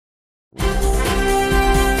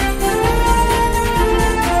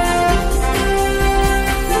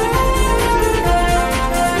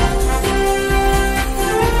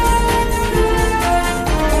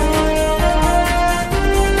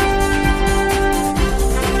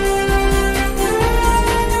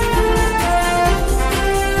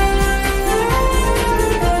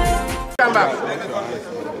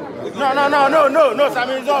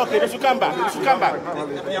Sammy, it's okay. They should come back. It's okay.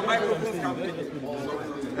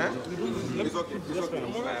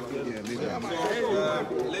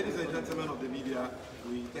 Ladies and gentlemen of the media,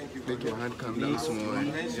 we thank you for your hand.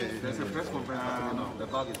 There's a press conference. The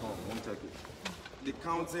bag is home. Won't take it. The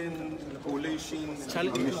counting coalition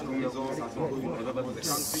commission results has been going all over the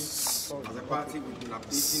country. As a party, we've been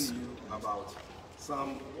updating you about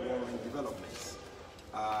some worrying developments.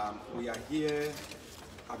 We are here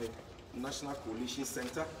at the National Coalition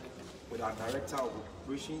Center with our Director of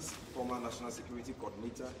Operations, former National Security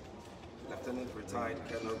Coordinator, Lieutenant Retired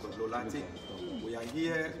Colonel Godlolati. We are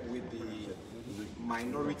here with the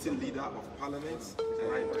Minority Leader of Parliament,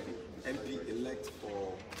 MP-elect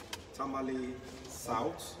for Tamale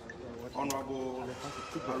South, Honorable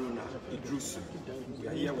Haruna Iddrisu. We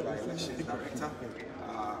are here with our Election Director,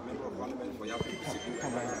 Member of Parliament for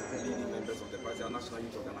Yapi, leading members of the party, our National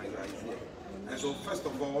Youth Organizer is here. And so first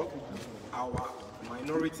of all, our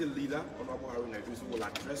Minority Leader, Honorable Haruna Iddrisu, will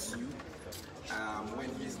address you. When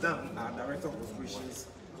he's done, our Director of Operations,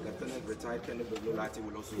 Lieutenant Retired Colonel Godlolati,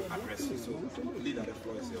 will also address you. So, leader, the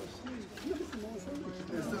floor is yours.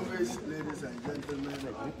 Distinguished ladies and gentlemen of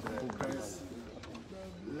the press,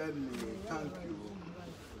 let me thank you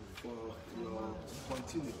for your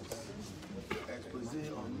continuous expose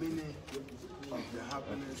on many of the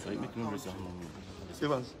happenings in our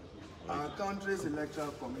country. Our country's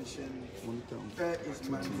Electoral Commission, per its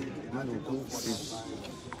mandate in Article 45,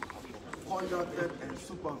 conducted and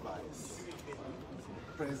supervised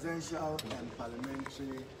presidential and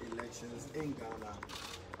parliamentary elections in Ghana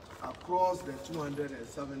across the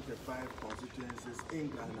 275 constituencies in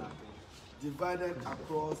Ghana, divided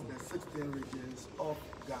across the 16 regions of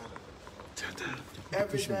Ghana.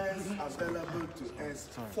 Evidence available to us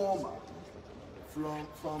formal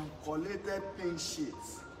from collated pink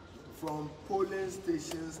sheets from polling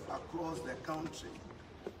stations across the country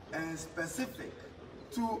and specific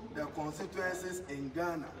to the constituencies in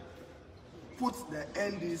Ghana puts the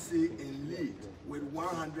NDC in lead with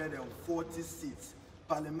 140 seats,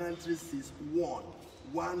 parliamentary seats won,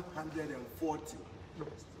 140.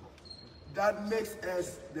 That makes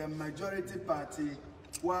us the majority party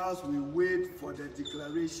whilst we wait for the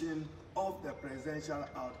declaration of the presidential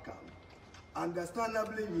outcome.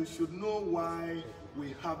 Understandably, you should know why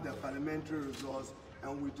we have the parliamentary results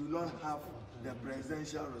and we do not have the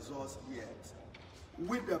presidential results yet.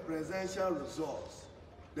 With the presidential results,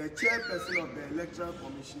 the chairperson of the Electoral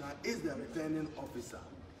Commissioner is the returning officer.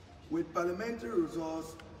 With parliamentary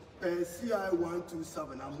results per CI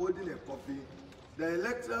 127, I'm holding a copy, the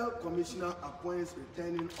Electoral Commissioner appoints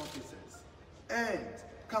returning officers and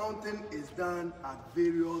counting is done at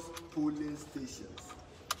various polling stations.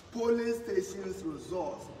 Polling stations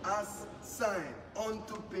results as signed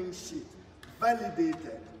onto pink sheet,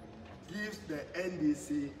 validated, gives the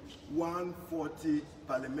NDC 140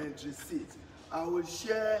 parliamentary seats. I will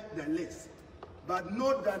share the list, but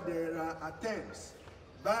note that there are attempts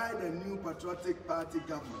by the new Patriotic Party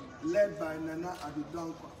government, led by Nana Addo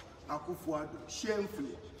Dankwa Akufo-Addo,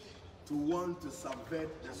 shamefully, to want to subvert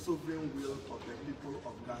the sovereign will of the people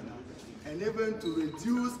of Ghana, and even to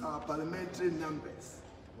reduce our parliamentary numbers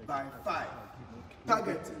by 5,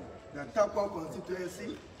 targeting the Takwa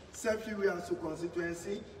constituency, Sefiwiansu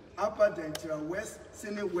constituency, Upper Denchira West,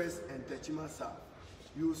 Sine West, and Techima South.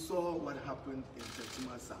 You saw what happened in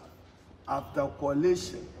Techima South. After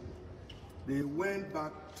coalition, they went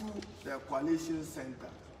back to the coalition center.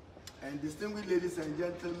 And distinguished ladies and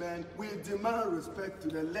gentlemen, we demand respect to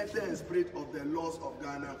the letter and spirit of the laws of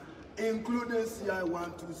Ghana, including CI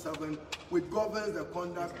 127, which governs the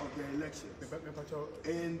conduct of the elections.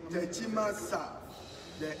 In Techima South,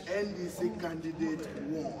 the NDC candidate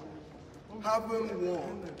won. Having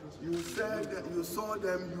won, you said that you saw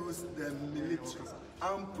them use the military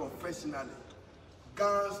unprofessionally.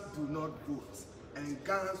 Ghanaians do not vote, and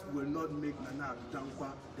Ghanaians will not make Nana Addo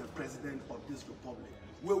Dankwa the president of this republic.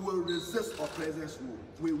 We will resist oppressors' rule.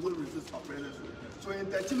 We will resist oppressors' rule. So in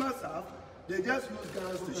Techima South, they just use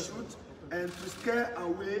Ghanaians to shoot and to scare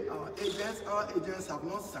away our agents. Our agents have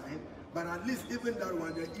not signed, but at least even that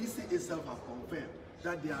one, the EC itself have confirmed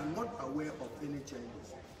that they are not aware of any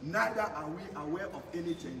changes. Neither are we aware of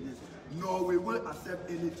any changes, nor we will accept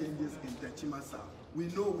any changes in Techima South. We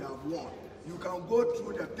know we have won. You can go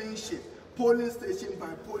through the pink sheet, polling station by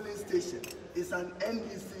polling station. It's an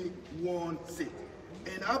NDC won seat.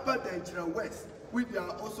 In Upper Denchira West, which they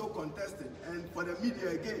are also contesting, and for the media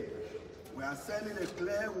again, we are sending a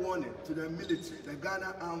clear warning to the military, the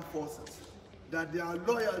Ghana Armed Forces, that their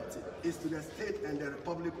loyalty is to the state and the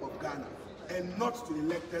Republic of Ghana, and not to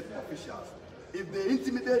elected officials. If they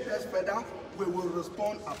intimidate us further, we will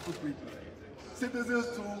respond appropriately. Citizens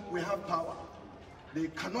too, we have power. They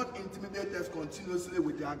cannot intimidate us continuously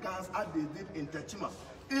with their guns as they did in Techima.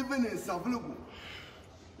 Even in Savlugu,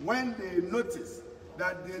 when they noticed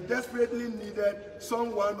that they desperately needed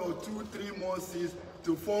some 1 or 2, 3 more seats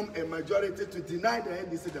to form a majority, to deny the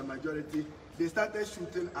NDC the majority, they started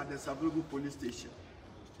shooting at the Savlugu police station.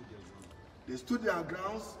 They stood their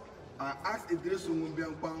grounds and asked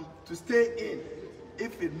Iddrisu to stay in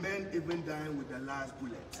if it meant even dying with the last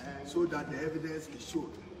bullet, so that the evidence is showed.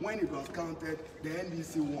 When it was counted, the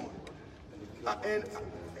NDC won.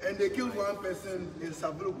 And they killed 1 person in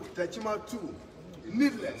Savlugu, Techima 2.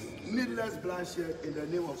 Needless bloodshed in the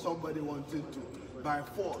name of somebody wanting to, by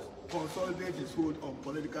force, consolidate his hold on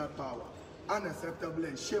political power. Unacceptable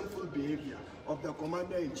and shameful behavior of the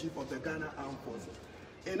Commander-in-Chief of the Ghana Armed Forces.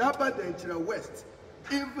 In Upper Denchira West,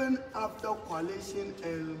 even after coalition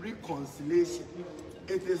and reconciliation,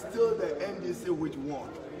 it is still the NDC which won.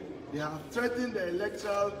 They have threatened the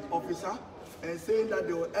electoral officer and saying that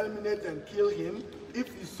they will eliminate and kill him if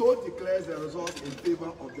he so declares the results in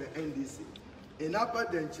favor of the NDC. In Upper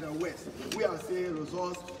Denchira West, we are seeing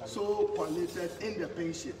results so collated in the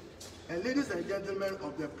pink sheet. And ladies and gentlemen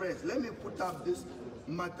of the press, let me put up this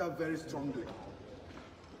matter very strongly.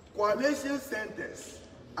 Coalition centers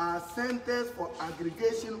are centers for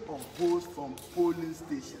aggregation of votes from polling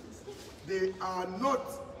stations. They are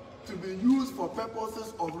not to be used for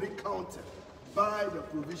purposes of recounting by the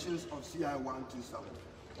provisions of CI 127.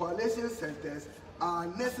 Coalition centers are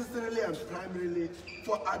necessarily and primarily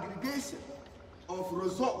for aggregation of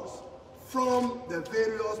results from the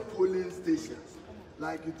various polling stations.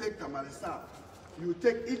 Like you take Tamale South, you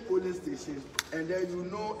take each polling station and then you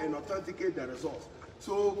know and authenticate the results.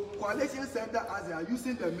 So coalition center, as they are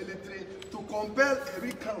using the military to compel a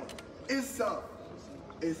recount itself,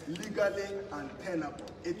 is legally untenable.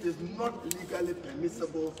 It is not legally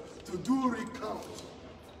permissible to do recount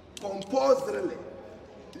compulsorily,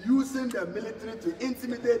 using the military to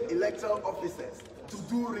intimidate electoral officers to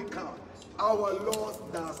do recount. Our laws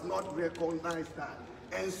does not recognize that,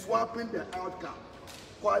 and swapping the outcome.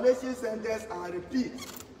 Coalition centers, I repeat,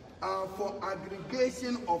 are for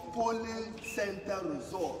aggregation of polling center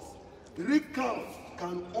results. Recount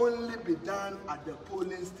can only be done at the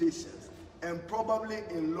polling stations, and probably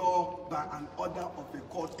in law by an order of the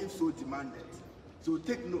court if so demanded. So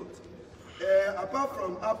take note. Apart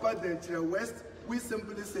from Upper Denchira West, we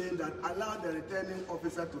simply saying that allow the returning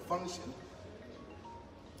officer to function.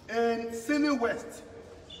 And Sydney West,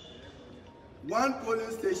 1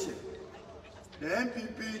 polling station, the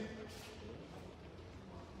MPP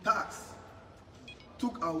tax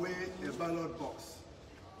took away a ballot box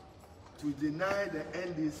to deny the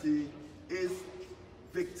NDC its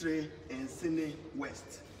victory in Sydney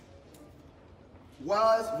West.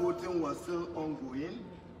 Whilst voting was still ongoing,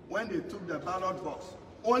 when they took the ballot box,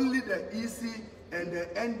 only the EC and the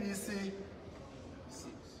NDC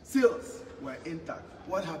seals were intact.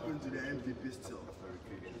 What happened to the MPP still?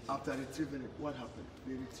 After retrieving it, what happened?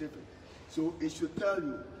 They retrieved it. So it should tell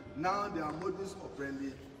you, now their modus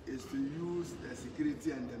operandi is to use the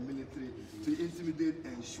security and the military to intimidate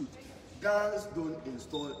and shoot. Guns don't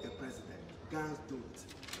install a president. Guns don't.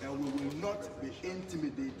 And we will not be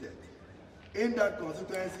intimidated. In that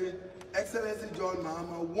constituency, Excellency John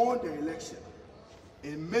Mahama won the election.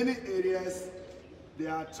 In many areas, they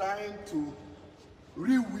are trying to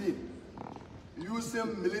re-win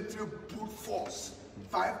using military brute force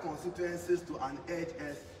 5 constituencies to an edge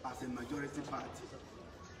as a majority party.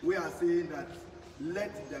 We are saying that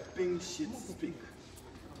let the pink sheet speak.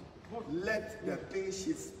 Let the pink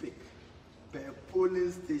sheet speak per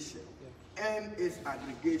polling station and its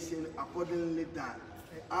aggregation accordingly done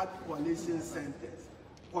at coalition centers.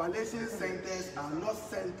 Coalition centers are not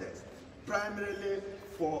centers primarily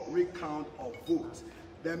for recount of votes.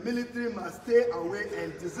 The military must stay away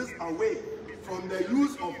and desist away from the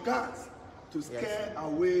use of guns to scare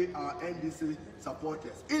away our NDC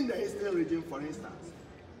supporters. In the Eastern region, for instance,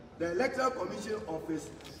 the Electoral Commission Office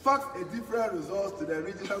faxed a different result to the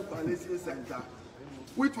Regional Coalition Center,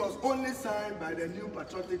 which was only signed by the New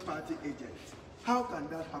Patriotic Party agents. How can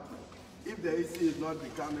that happen if the EC is not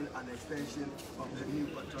becoming an extension of the New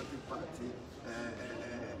Patriotic Party?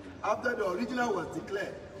 After the original was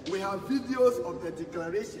declared, we have videos of the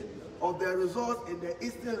declaration of the results in the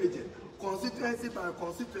Eastern region, constituency by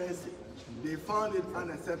constituency. They found it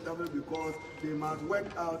unacceptable because they must work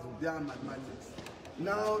out their mathematics.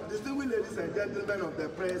 Now, distinguished ladies and gentlemen of the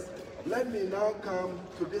press, let me now come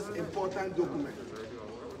to this important document.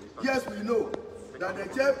 Yes, we know that the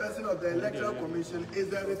chairperson of the Electoral Commission is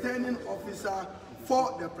the returning officer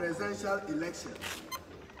for the presidential election.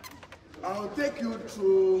 I'll take you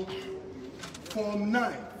through Form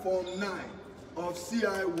 9 of CI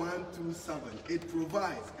 127. It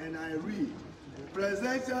provides, and I read,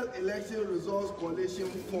 Presidential Election Results Coalition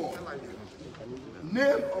Form,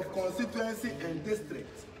 name of constituency and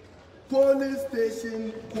district, polling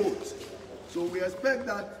station code. So we expect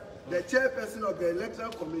that the chairperson of the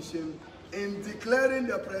Electoral Commission, in declaring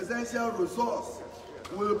the presidential results,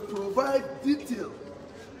 will provide detail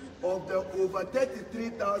of the over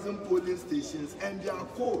 33,000 polling stations and their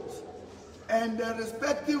codes, and the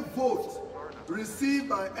respective votes received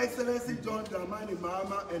by Excellency John Dramani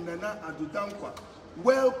Mahama and Nana Addo Dankwa,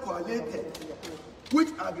 well collated, which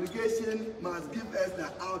aggregation must give us the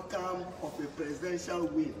outcome of a presidential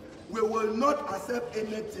win. We will not accept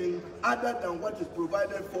anything other than what is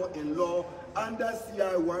provided for in law under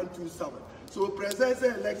CI 127. So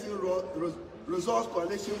presidential election resource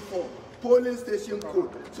coalition form, polling station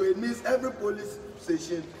code. So it means every polling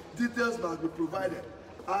station details must be provided.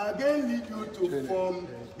 I again lead you to Form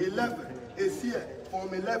 11. It's here,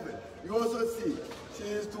 Form 11. You also see, she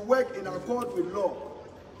is to work in accord with law.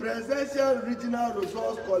 Presidential Regional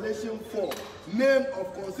Resource Coalition Form, name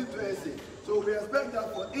of constituency. So we expect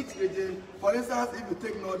that for each region, for instance, if you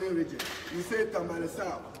take Northern region, you say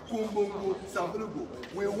Tamarisao, Kumbungu, Savulugu.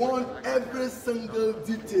 We want every single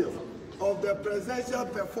detail of the presidential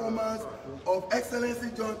performance of Excellency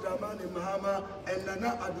John Dramani Mahama and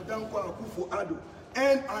Nana Addo Dankwa Akufo-Addo,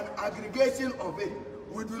 and an aggregation of it.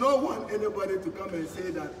 We do not want anybody to come and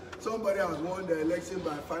say that somebody has won the election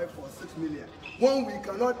by 5 or 6 million. When we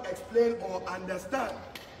cannot explain or understand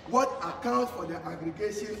what accounts for the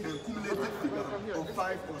aggregation and cumulative figure of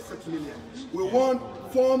 5 or 6 million. We want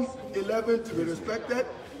Form 11 to be respected,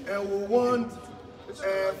 and we want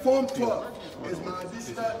Form 12 is my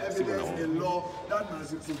additional evidence in law that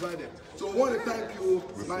must be provided. So I want to thank you,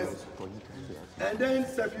 and then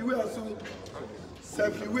Sefiwe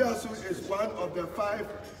Asu is one of the 5.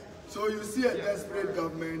 So you see a desperate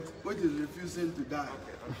government which is refusing to die.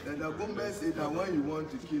 Then the government said that when you want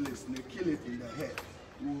to kill a snake, kill it in the head.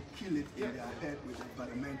 We will kill it in their head with a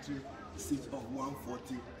parliamentary seat of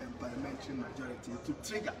 140 and parliamentary majority to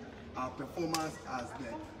trigger our performance as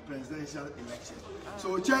the presidential election.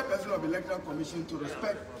 So chairperson of the Electoral Commission to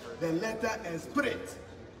respect the letter and spirit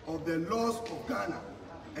of the laws of Ghana.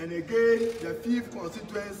 And again, the 5th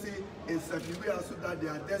constituency is Sefiwe Asu that they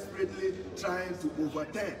are desperately trying to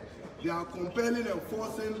overturn. They are compelling and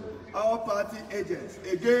forcing our party agents,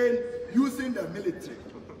 again, using the military.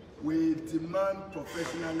 We demand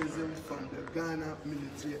professionalism from the Ghana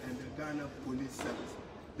military and the Ghana police service.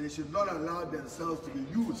 They should not allow themselves to be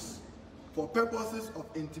used for purposes of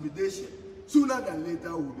intimidation. Sooner than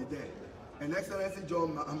later, we'll be there. And Excellency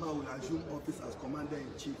John Mahama will assume office as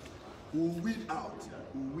Commander-in-Chief. We'll weed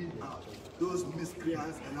out those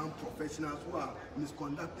miscreants and unprofessionals who are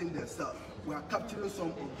misconducting themselves. We are capturing some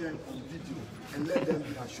of them on video and let them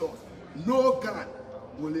be assured. No gun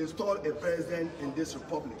will install a president in this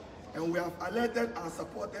republic. And we have alerted our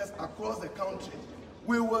supporters across the country.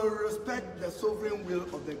 We will respect the sovereign will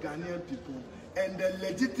of the Ghanaian people and the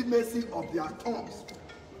legitimacy of their terms,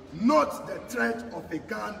 not the threat of a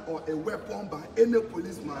gun or a weapon by any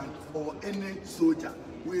policeman or any soldier.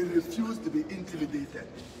 We refuse to be intimidated.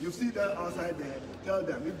 You see them outside there, tell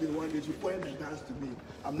them if they want, they should point the guns to me.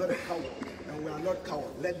 I'm not a coward, and we are not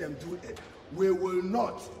cowards. Let them do it. We will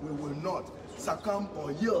not succumb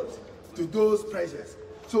or yield to those pressures.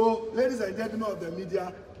 So, ladies and gentlemen of the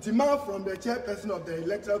media, demand from the chairperson of the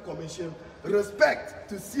Electoral Commission respect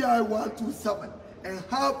to CI 127 and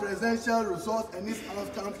how presidential results and its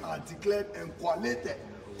outcomes are declared and collated,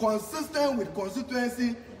 consistent with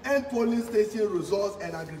constituency and polling station results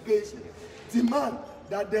and aggregation. Demand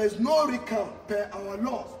that there is no recount per our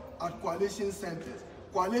laws at coalition centers.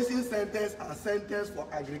 Coalition centers are centers for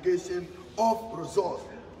aggregation of results.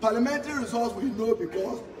 Parliamentary results we know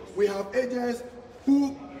because we have agents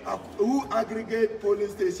who aggregate polling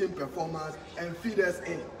station performance and feed us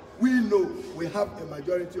in. We know we have a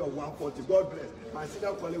majority of 140. God bless. My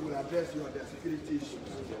senior colleague will address you on the security issues.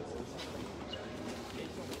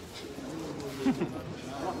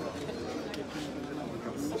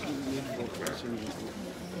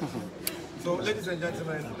 So, ladies and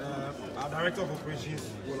gentlemen, our Director of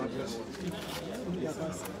Operations will address you.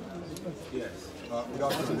 Yes. Good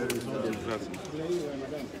afternoon.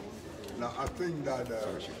 Now, I think that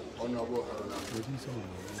Honorable Haruna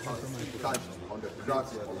has touched on the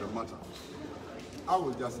crux of the matter. I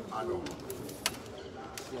will just add on.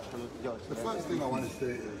 The first thing I want to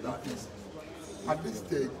say is that at this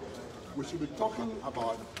stage, we should be talking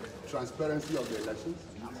about transparency of the elections,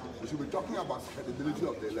 we should be talking about credibility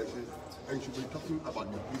of the elections, and we should be talking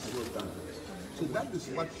about the peaceful done. So that is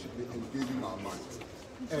what should be engaging our minds.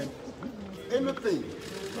 And anything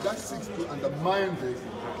that seeks to undermine this,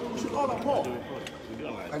 we should all abhor.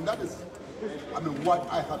 And that is, what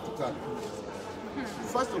I have to tell you.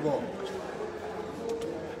 First of all,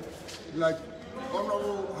 like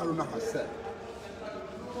Honorable Haruna has said,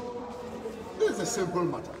 this is a simple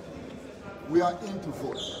matter. We are in to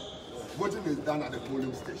vote. Voting is done at the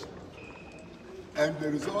polling station. And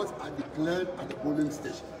the results are declared at the polling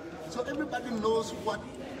station. So everybody knows what,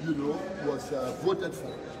 was voted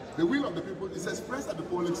for. The will of the people is expressed at the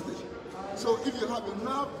polling station. So if you have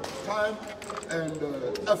enough time and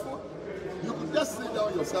effort, you could just sit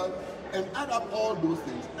down yourself and add up all those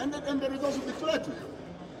things, and the results will be clear to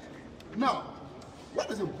you. Now, what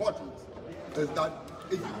is important is that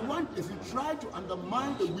if you try to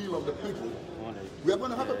undermine the will of the people, we are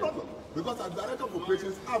going to have a problem. Because as Director of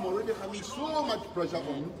Operations, I'm already having so much pressure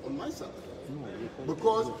on myself.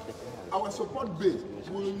 Because our support base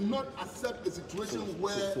will not accept a situation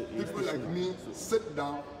where people like me sit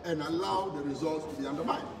down and allow the results to be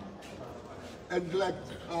undermined. And like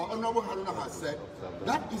Honorable Haruna has said,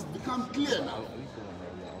 that is become clear now.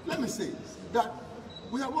 Let me say that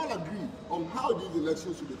we have all agreed on how these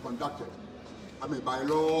elections should be conducted. By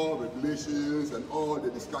law, regulations, and all the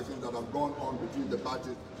discussions that have gone on between the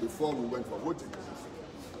parties before we went for voting.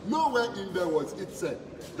 Nowhere in there was it said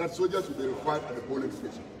that soldiers would be required at the polling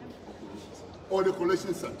station or the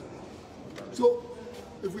collation center. So,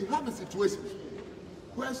 if we have a situation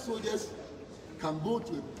where soldiers can go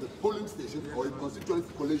to the polling station or a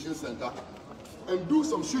constituency collation center and do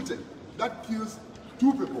some shooting that kills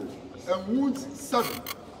 2 people and wounds 7,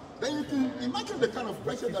 then you can imagine the kind of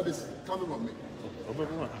pressure that is coming on me.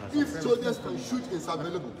 If soldiers can shoot in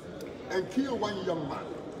Savannah and kill 1 young man,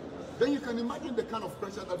 then you can imagine the kind of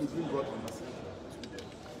pressure that is being brought on us.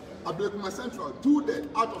 Ablekuma Central, 2 dead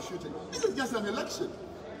out of shooting. This is just an election,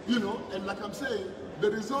 and like I'm saying,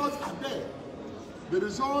 the results are there. The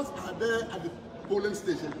results are there at the polling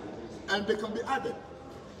station, and they can be added.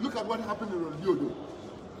 Look at what happened in Rodiodo.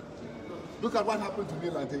 Look at what happened to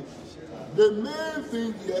Milante. The main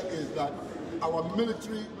thing here is that our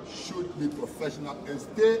military should be professional and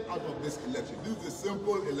stay out of this election. This is a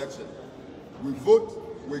simple election. We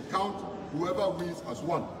vote, we count, whoever wins has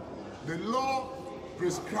won. The law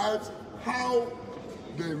prescribes how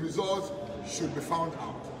the results should be found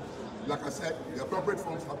out. Like I said, the appropriate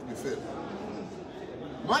forms have to be filled.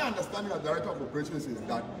 My understanding as Director of Operations is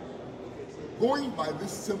that going by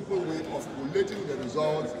this simple way of collating the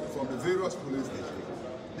results from the various polling stations,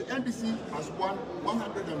 the NDC has won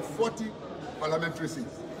 140 parliamentary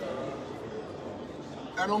seats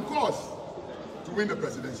and on course to win the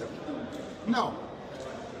presidential. Now,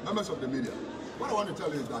 members of the media, what I want to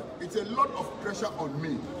tell you is that it's a lot of pressure on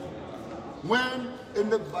me when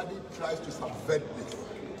anybody tries to subvert this,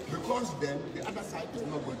 because then the other side is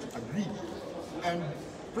not going to agree. And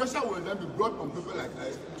pressure will then be brought on people like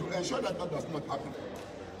us to ensure that that does not happen.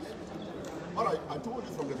 All right, I told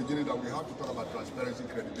you from the beginning that we have to talk about transparency,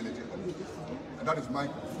 credibility, and that is my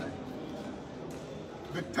concern.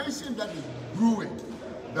 The tension that is brewing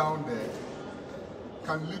down there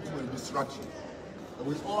can lead to a distraction. And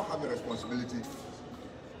we all have a responsibility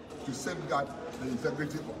to safeguard the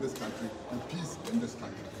integrity of this country, the peace in this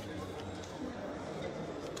country.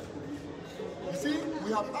 You see,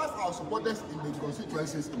 we have asked our supporters in the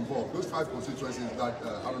constituencies involved, those 5 constituencies that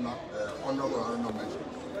Honorable Haruna mentioned,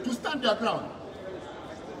 to stand their ground.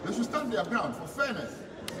 They should stand their ground for fairness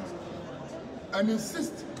and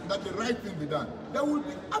insist that the right thing be done. There will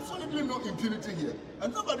be absolutely no impunity here,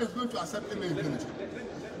 and nobody is going to accept any impunity.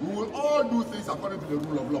 We will all do things according to the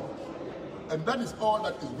rule of law, and that is all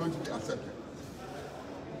that is going to be accepted.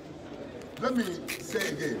 Let me say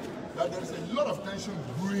again that there is a lot of tension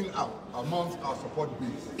brewing out amongst our support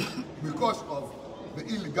base because of the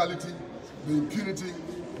illegality, the impunity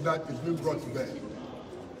that is being brought to bear.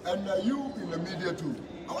 And you in the media too,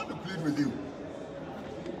 I want to plead with you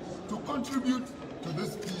to contribute to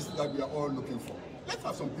this peace that we are all looking for. Let's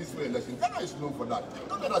have some peaceful elections. Ghana is known for that.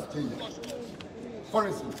 Don't let us change it. For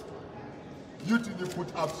instance, UTD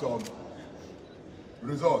put up some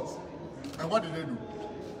results. And what did they do?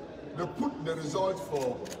 They put the results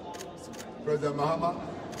for President Mahama,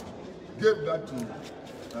 gave that to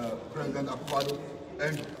President Akufo,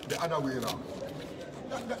 and the other way around.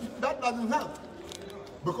 That doesn't help.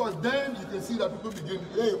 Because then you can see that people begin,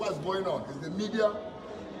 hey, what's going on? Is the media?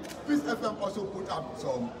 Peace FM also put up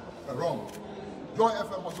some wrong. Joy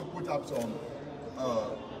FM also put up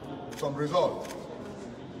some results.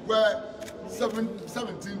 where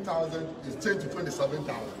 17,000 is changed to 27,000.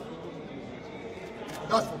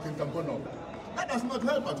 That's for Kintampono. That does not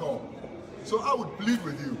help at all. So I would plead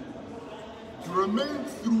with you to remain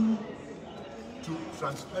true to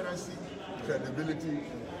transparency, credibility,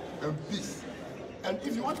 and peace. And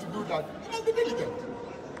if you want to do that, you must be diligent.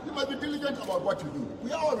 You must be diligent about what you do.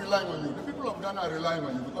 We are all relying on you. The people of Ghana are relying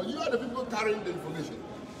on you because you are the people carrying the information.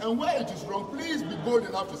 And where it is wrong, please be bold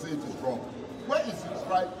enough to say it is wrong. Where it is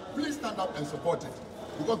right, please stand up and support it.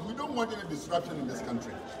 Because we don't want any disruption in this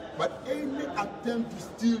country. But any attempt to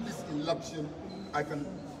steal this election, I can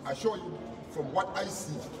assure you from what I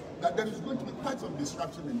see, that there is going to be quite some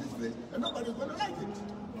disruption in this place, and nobody is going to like it.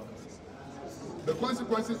 The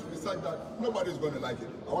consequences will be such that nobody is going to like it.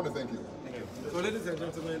 I want to thank you. Thank you. So, ladies and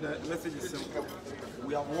gentlemen, the message is simple.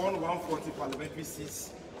 We have won 140 parliamentary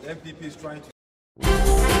seats. The MPP is trying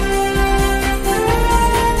to